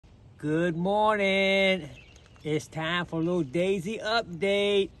Good morning. It's time for a little Daisy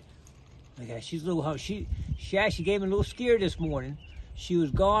update. Look at her, she's a little, she actually gave me a little scare this morning. She was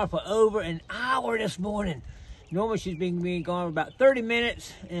gone for over an hour this morning. Normally she's been gone for about 30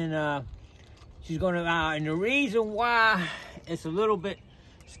 minutes, and she's going to, and the reason why it's a little bit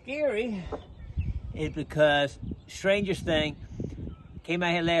scary is because, strangest thing, came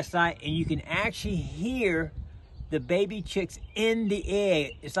out here last night and you can actually hear the baby chicks in the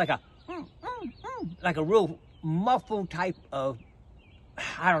egg. It's like a real muffled type of,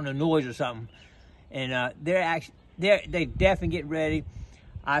 I don't know, noise or something. And they definitely get ready.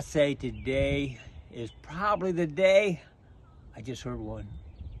 I say today is probably the day. I just heard one.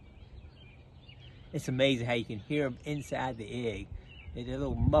 It's amazing how you can hear them inside the egg. It's a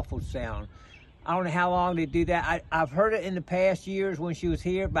little muffled sound. I don't know how long they do that. I've heard it in the past years when she was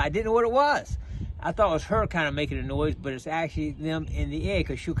here, but I didn't know what it was. I thought it was her kind of making a noise, but it's actually them in the egg,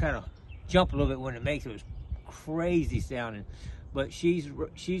 because she'll kind of jump a little bit when it makes it. It's crazy sounding. But she's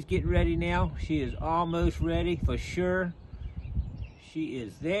getting ready now. She is almost ready for sure. She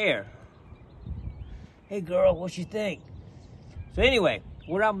is there. Hey girl, what you think? So anyway,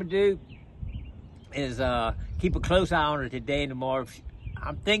 what I'm gonna do is keep a close eye on her today and tomorrow.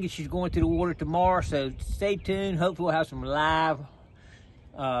 I'm thinking she's going to the water tomorrow, so stay tuned. Hopefully we'll have some live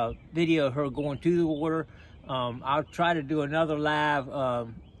video of her going to the water. I'll try to do another live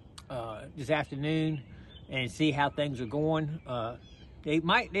this afternoon and see how things are going. They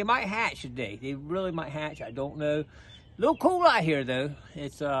might hatch today. They really might hatch. I don't know. A little cool out here though.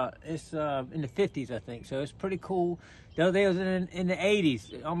 It's in the 50s, I think, so it's pretty cool. The other day was in the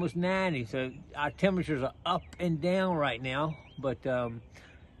 80s, almost 90. So our temperatures are up and down right now. But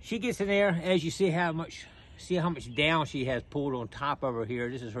she gets in there, as you see how much down she has pulled on top of her here.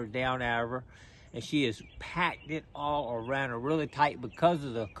 This is her down out of her, and she has packed it all around her really tight because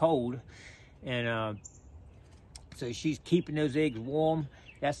of the cold. And so she's keeping those eggs warm.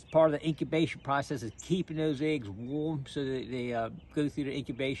 That's part of the incubation process, is keeping those eggs warm so that they go through the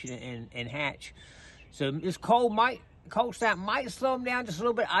incubation and hatch. So this cold snap might slow them down just a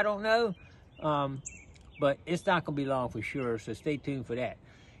little bit. I don't know, but it's not going to be long for sure. So stay tuned for that.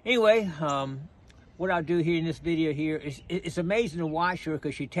 Anyway, what I'll do here in this video here is, it's amazing to watch her,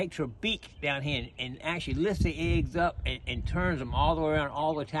 because she takes her beak down here and actually lifts the eggs up and turns them all the way around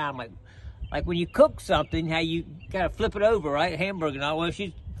all the time, like when you cook something, how you gotta flip it over, right? Hamburger and all. Well,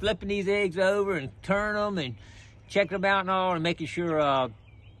 she's flipping these eggs over and turn them and checking them out and all, and making sure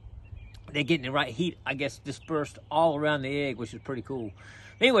they're getting the right heat, I guess, dispersed all around the egg, which is pretty cool.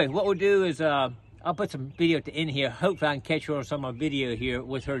 Anyway, what we'll do is I'll put some video at the end here. Hopefully I can catch her on some of my video here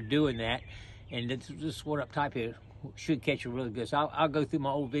with her doing that. And this one up top here should catch her really good. So I'll go through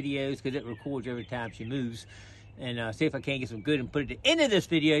my old videos, because it records every time she moves, and see if I can't get some good and put it at the end of this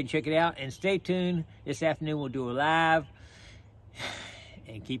video and check it out. And stay tuned. This afternoon we'll do a live,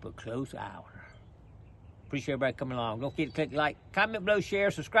 and keep a close eye on her. Appreciate everybody coming along. Don't forget to click like, comment below, share,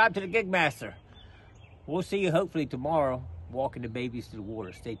 subscribe to the Gigmaster. We'll see you hopefully tomorrow walking the babies to the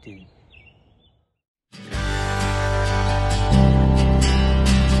water. Stay tuned.